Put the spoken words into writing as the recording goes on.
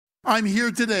I'm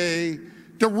here today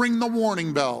to ring the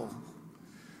warning bell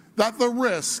that the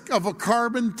risk of a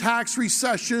carbon tax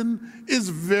recession is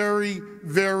very,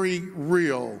 very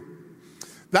real.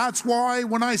 That's why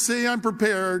when I say I'm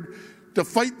prepared to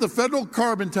fight the federal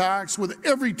carbon tax with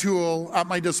every tool at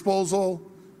my disposal,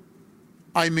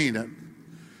 I mean it.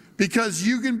 Because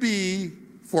you can be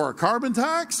for a carbon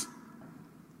tax,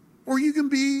 or you can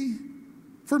be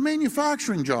for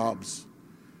manufacturing jobs.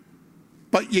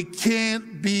 But you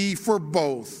can't be for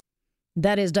both.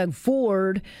 That is Doug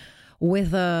Ford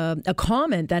with a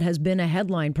comment that has been a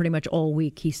headline pretty much all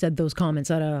week. He said those comments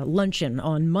at a luncheon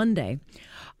on Monday,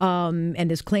 and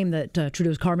his claim that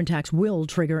Trudeau's carbon tax will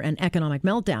trigger an economic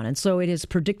meltdown. And so it has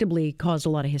predictably caused a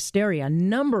lot of hysteria. A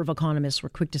number of economists were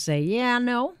quick to say, yeah,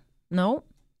 no. A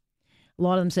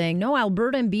lot of them saying, no,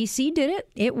 Alberta and BC did it.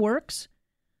 It works.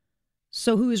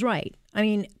 So who is right? I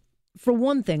mean, for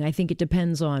one thing, I think it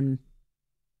depends on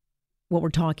what we're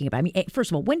talking about. I mean,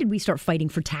 first of all, when did we start fighting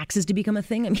for taxes to become a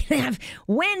thing? I mean,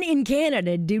 when in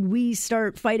Canada did we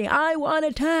start fighting, I want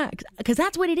a tax? Because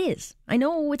that's what it is. I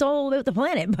know it's all about the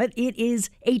planet, but it is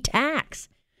a tax.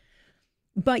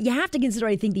 But you have to consider,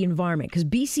 I think, the environment, because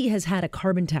BC has had a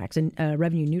carbon tax and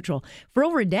revenue neutral for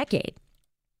over a decade.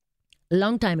 A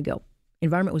long time ago.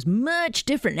 Environment was much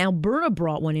different. Now, Alberta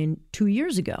brought one in 2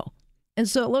 years ago. And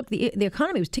so, look, the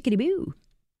economy was tickety-boo.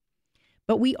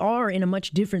 But we are in a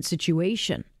much different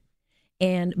situation.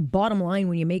 And bottom line,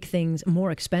 when you make things more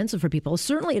expensive for people,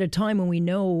 certainly at a time when we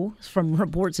know from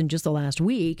reports in just the last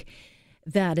week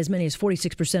that as many as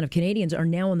 46% of Canadians are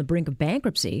now on the brink of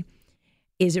bankruptcy,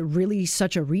 is it really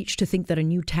such a reach to think that a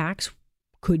new tax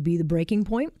could be the breaking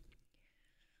point?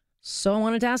 So I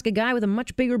wanted to ask a guy with a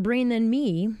much bigger brain than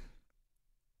me,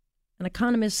 an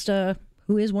economist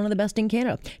who is one of the best in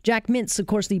Canada. Jack Mintz, of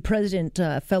course, the president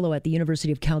fellow at the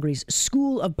University of Calgary's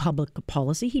School of Public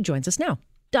Policy. He joins us now.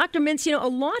 Dr. Mintz, a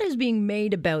lot is being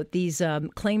made about these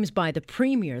claims by the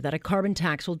premier that a carbon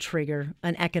tax will trigger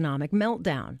an economic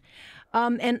meltdown.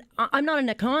 And I'm not an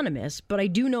economist, but I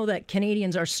do know that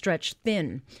Canadians are stretched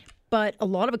thin. But a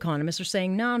lot of economists are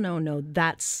saying, no,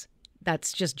 that's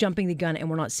just jumping the gun, and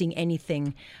we're not seeing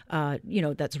anything,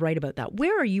 that's right about that.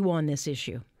 Where are you on this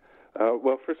issue?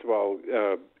 Well, first of all,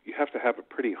 you have to have a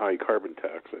pretty high carbon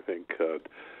tax, I think, to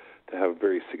have a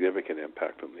very significant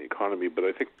impact on the economy. But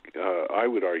I think I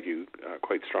would argue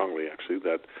quite strongly, actually,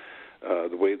 that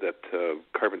the way that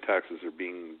carbon taxes are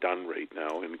being done right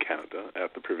now in Canada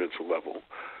at the provincial level,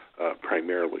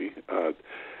 primarily,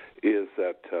 is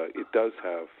that it does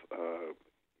have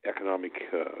economic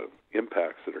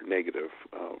impacts that are negative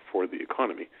for the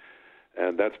economy.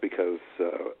 And that's because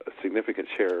a significant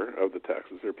share of the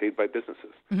taxes are paid by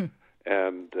businesses. Mm-hmm.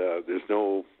 And there's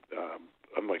no,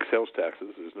 unlike sales taxes,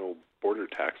 there's no border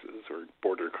taxes or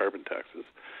border carbon taxes.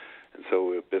 And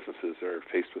so if businesses are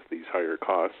faced with these higher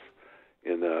costs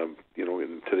in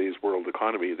today's world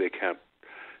economy, they can't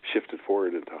shift it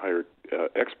forward into higher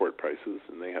export prices,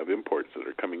 and they have imports that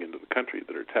are coming into the country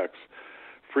that are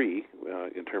tax-free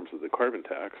in terms of the carbon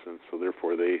tax, and so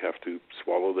therefore they have to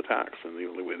swallow the tax, and the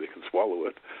only way they can swallow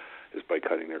it is by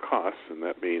cutting their costs, and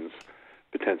that means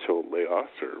potential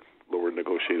layoffs or lower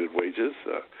negotiated wages.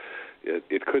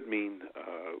 It could mean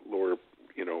lower,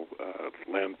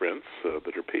 land rents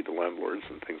that are paid to landlords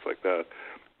and things like that.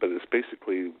 But it's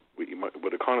basically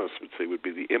what economists would say would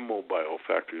be the immobile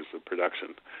factors of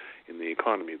production in the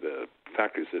economy, the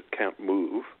factors that can't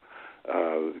move,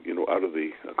 out of the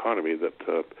economy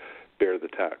that bear the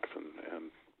tax, and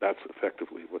that's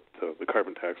effectively what the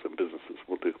carbon tax on businesses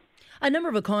will do. A number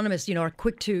of economists, are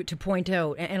quick to point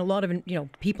out, and a lot of,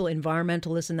 people,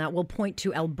 environmentalists and that, will point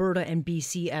to Alberta and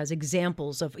BC as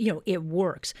examples of, it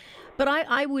works. But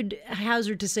I would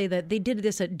hazard to say that they did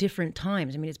this at different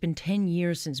times. I mean, it's been 10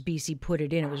 years since BC put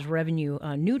it in. It was revenue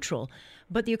neutral.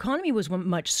 But the economy was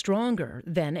much stronger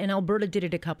then, and Alberta did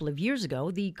it a couple of years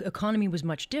ago. The economy was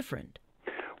much different.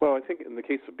 Well, I think in the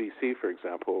case of BC, for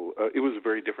example, it was a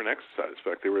very different exercise.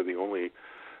 In fact, they were the only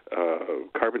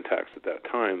carbon tax at that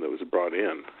time that was brought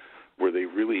in where they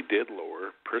really did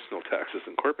lower personal taxes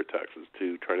and corporate taxes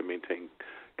to try to maintain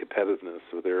competitiveness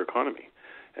of their economy.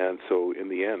 And so in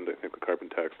the end, I think the carbon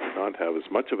tax did not have as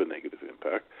much of a negative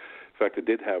impact. In fact, it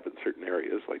did have in certain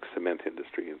areas like cement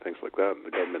industry and things like that, and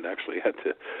the government actually had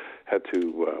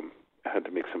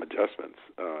to make some adjustments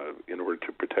in order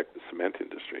to protect the cement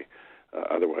industry.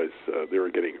 Otherwise, they were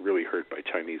getting really hurt by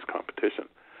Chinese competition.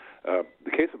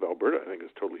 The case of Alberta, I think,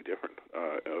 is totally different.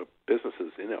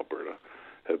 Businesses in Alberta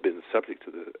have been subject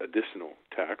to the additional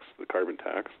tax, the carbon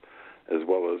tax, as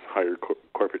well as higher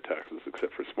corporate taxes,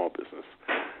 except for small business.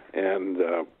 And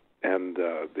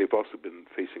they've also been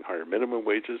facing higher minimum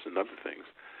wages and other things.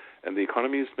 and the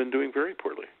economy has been doing very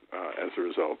poorly as a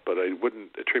result. But I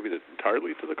wouldn't attribute it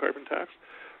entirely to the carbon tax,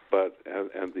 but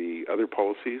and the other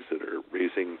policies that are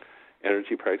raising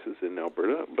energy prices in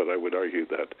Alberta. But I would argue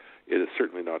that it has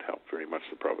certainly not helped very much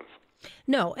the province.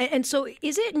 No, and so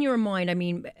is it in your mind, I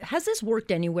mean, has this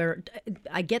worked anywhere?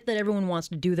 I get that everyone wants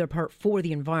to do their part for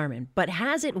the environment, but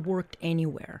has it worked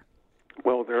anywhere?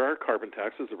 Well, there are carbon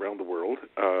taxes around the world.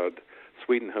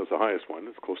 Sweden has the highest one.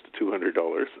 It's close to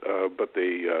 $200, but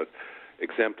they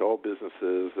exempt all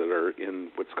businesses that are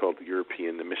in what's called the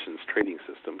European Emissions Trading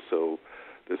System. So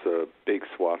there's a big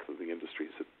swath of the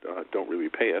industries that don't really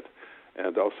pay it.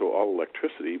 And also all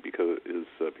electricity, because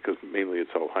mainly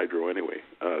it's all hydro anyway,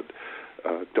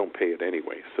 don't pay it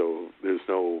anyway. So there's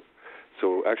no.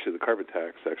 So actually, the carbon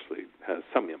tax actually has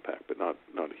some impact, but not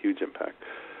a huge impact.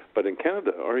 But in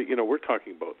Canada, we're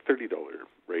talking about $30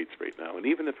 rates right now, and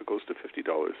even if it goes to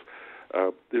 $50,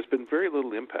 there's been very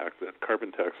little impact that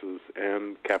carbon taxes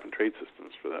and cap and trade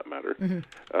systems, for that matter,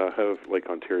 have, like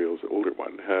Ontario's older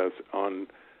one, has on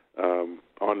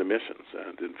emissions.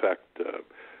 And in fact,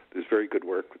 there's very good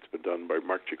work that's been done by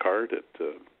Mark Jacquard at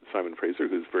Simon Fraser,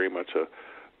 who's very much a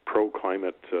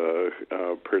pro-climate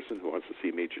person who wants to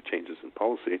see major changes in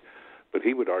policy. But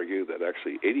he would argue that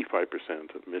actually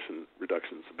 85% of emission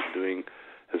reductions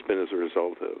has been as a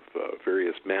result of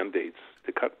various mandates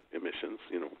to cut emissions,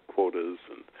 quotas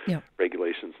and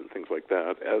regulations and things like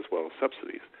that, as well as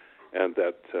subsidies. And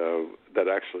that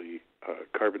actually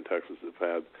carbon taxes have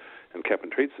had, and cap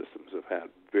and trade systems have had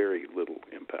very little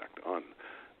impact on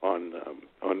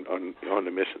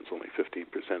emissions, only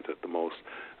 15% at the most,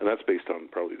 and that's based on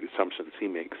probably the assumptions he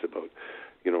makes about,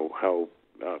 how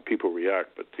people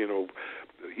react. But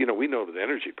we know that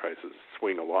energy prices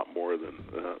swing a lot more than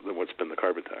what's been the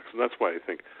carbon tax, and that's why I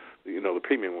think, the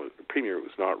premier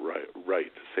was not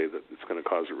right to say that it's going to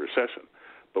cause a recession.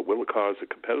 But will it cause a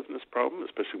competitiveness problem,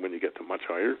 especially when you get to much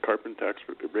higher carbon tax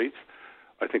rates?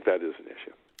 I think that is an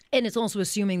issue. And it's also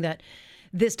assuming that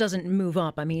this doesn't move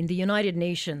up. I mean, the United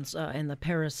Nations and the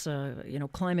Paris,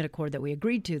 Climate Accord that we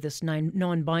agreed to, this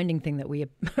non-binding thing that we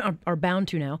are bound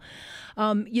to now,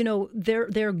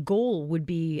 their goal would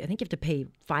be, I think you have to pay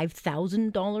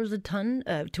 $5,000 a ton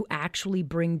to actually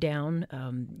bring down,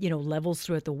 levels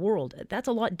throughout the world. That's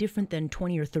a lot different than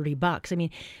 $20 or $30. I mean,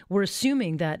 we're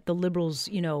assuming that the Liberals,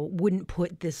 wouldn't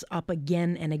put this up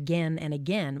again and again and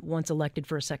again once elected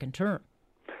for a second term.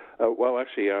 Well,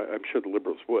 actually, I'm sure the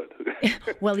Liberals would.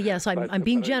 Well, yes, I'm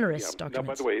being generous, Dr. Now,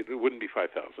 by the way, it wouldn't be $5,000.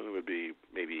 It would be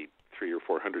maybe $300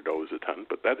 or $400 a ton,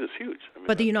 but that is huge. I mean,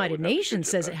 but the United Nations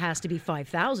says it has to be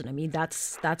 $5,000. I mean,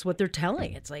 that's what they're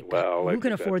telling. It's like, who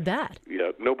can afford that?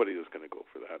 Yeah, nobody is going to go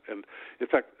for that. And in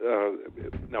fact,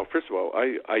 now, first of all,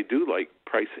 I do like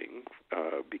pricing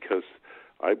because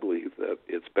I believe that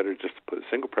it's better just to put a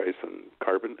single price on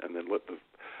carbon and then let the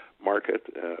market,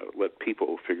 let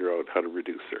people figure out how to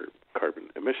reduce their carbon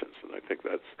emissions. And I think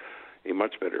that's a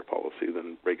much better policy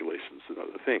than regulations and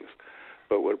other things.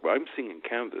 But what I'm seeing in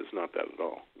Canada is not that at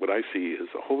all. What I see is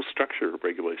a whole structure of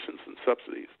regulations and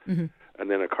subsidies, and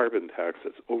then a carbon tax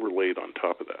that's overlaid on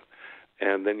top of that.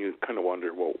 And then you kind of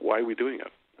wonder, well, why are we doing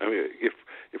it? I mean,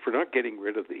 if we're not getting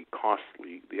rid of the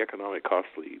economic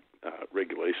costly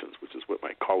regulations, which is what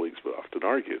my colleagues would often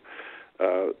argue,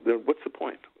 then what's the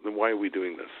point? Then why are we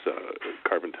doing this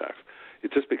carbon tax?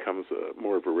 It just becomes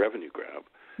more of a revenue grab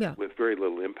with very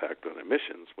little impact on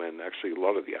emissions, when actually a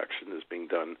lot of the action is being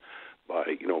done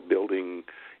by building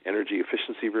energy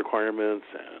efficiency requirements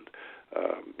and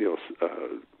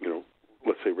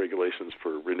let's say regulations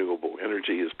for renewable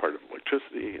energy as part of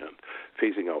electricity and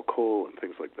phasing out coal and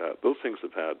things like that. Those things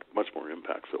have had much more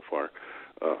impact so far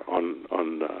on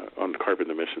carbon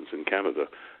emissions in Canada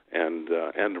and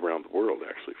around the world,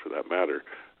 actually, for that matter,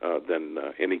 than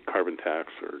any carbon tax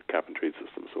or cap and trade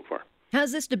system so far.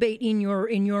 Has this debate in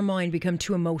your mind become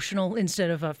too emotional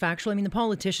instead of factual? I mean, the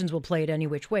politicians will play it any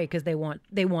which way because they want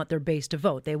their base to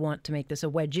vote. They want to make this a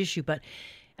wedge issue. But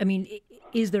I mean,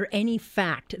 is there any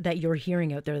fact that you're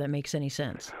hearing out there that makes any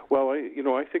sense? Well,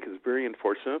 I think it's very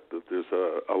unfortunate that there's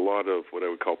a lot of what I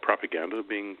would call propaganda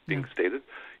being stated.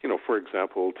 For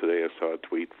example, today I saw a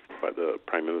tweet by the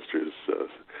Prime Minister's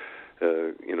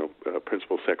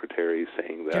principal secretary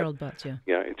saying that Gerald Butts,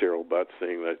 Gerald Butts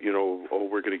saying that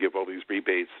we're going to give all these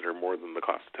rebates that are more than the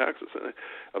cost of taxes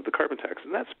of the carbon tax,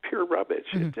 and that's pure rubbish.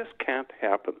 It just can't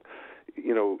happen.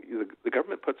 The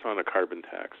government puts on a carbon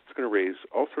tax. It's going to raise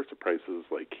all sorts of prices,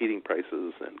 like heating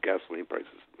prices and gasoline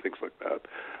prices and things like that.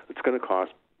 It's going to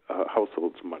cost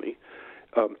households money.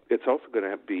 It's also going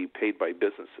to be paid by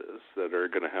businesses that are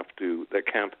going to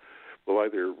will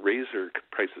either raise their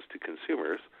prices to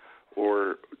consumers,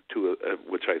 or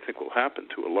which I think will happen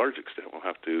to a large extent, we'll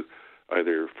have to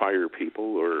either fire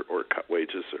people or cut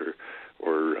wages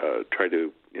or try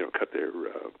to cut their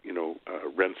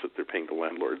rents that they're paying to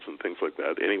landlords and things like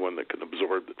that. Anyone that can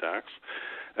absorb the tax,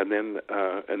 and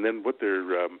then what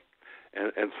they're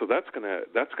and so that's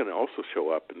gonna also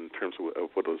show up in terms of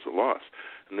what is a loss.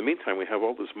 In the meantime, we have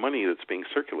all this money that's being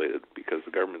circulated because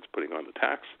the government's putting on the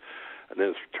tax, and then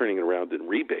it's turning it around in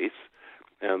rebates,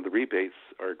 and the rebates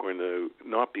are going to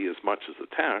not be as much as the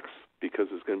tax because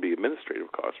it's going to be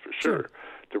administrative costs for sure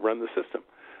to run the system.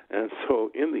 And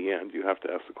so in the end, you have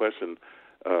to ask the question,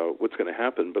 what's going to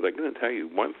happen? But I'm going to tell you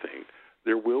one thing.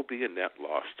 There will be a net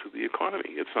loss to the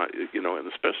economy. It's not, and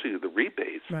especially the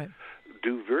rebates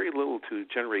do very little to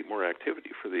generate more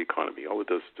activity for the economy. All it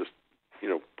does is just,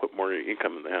 put more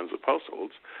income in the hands of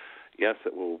households. Yes,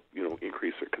 it will,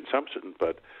 increase their consumption,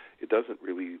 but it doesn't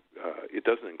really, it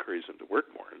doesn't encourage them to work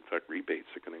more. In fact, rebates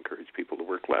are going to encourage people to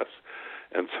work less.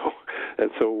 And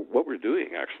so what we're doing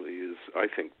actually is, I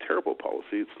think, terrible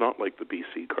policy. It's not like the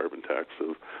BC carbon tax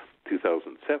of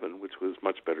 2007, which was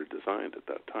much better designed at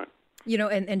that time.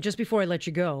 And just before I let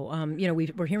you go,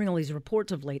 we're hearing all these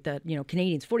reports of late that,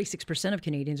 Canadians, 46% of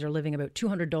Canadians are living about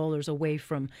 $200 away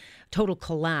from total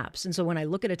collapse. And so when I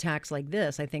look at a tax like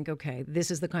this, I think, okay, this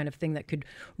is the kind of thing that could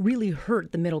really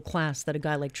hurt the middle class that a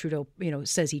guy like Trudeau,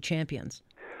 says he champions.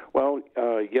 Well,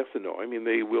 yes and no. I mean,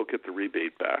 they will get the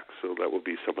rebate back, so that will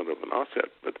be somewhat of an offset.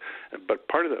 But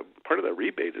part of that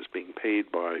rebate is being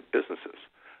paid by businesses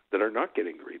that are not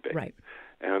getting the rebate. Right.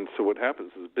 And so what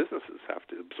happens is businesses have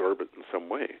to absorb it in some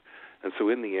way. And so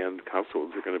in the end,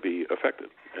 households are going to be affected.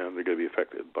 And they're going to be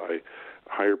affected by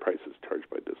higher prices charged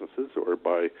by businesses or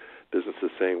by businesses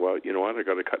saying, well, you know what, I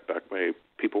got to cut back my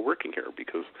people working here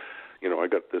because, I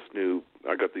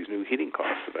got these new heating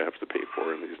costs that I have to pay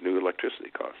for and these new electricity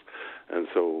costs. And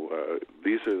so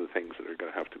these are the things that are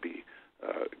going to have to be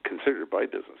considered by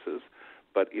businesses.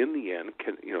 But in the end,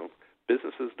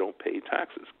 businesses don't pay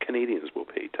taxes. Canadians will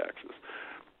pay taxes.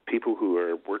 People who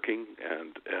are working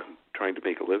and trying to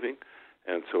make a living.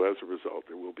 And so as a result,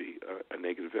 there will be a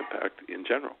negative impact in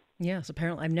general. Yes,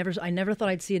 apparently. I never thought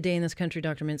I'd see a day in this country,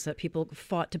 Dr. Mintz, that people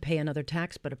fought to pay another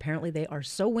tax, but apparently they are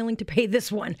so willing to pay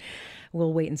this one.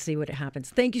 We'll wait and see what happens.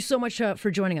 Thank you so much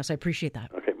for joining us. I appreciate that.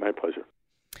 Okay, my pleasure.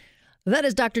 That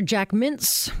is Dr. Jack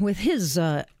Mintz with his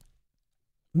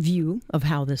view of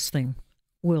how this thing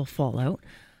will fall out.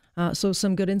 So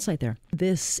some good insight there.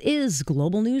 This is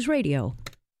Global News Radio.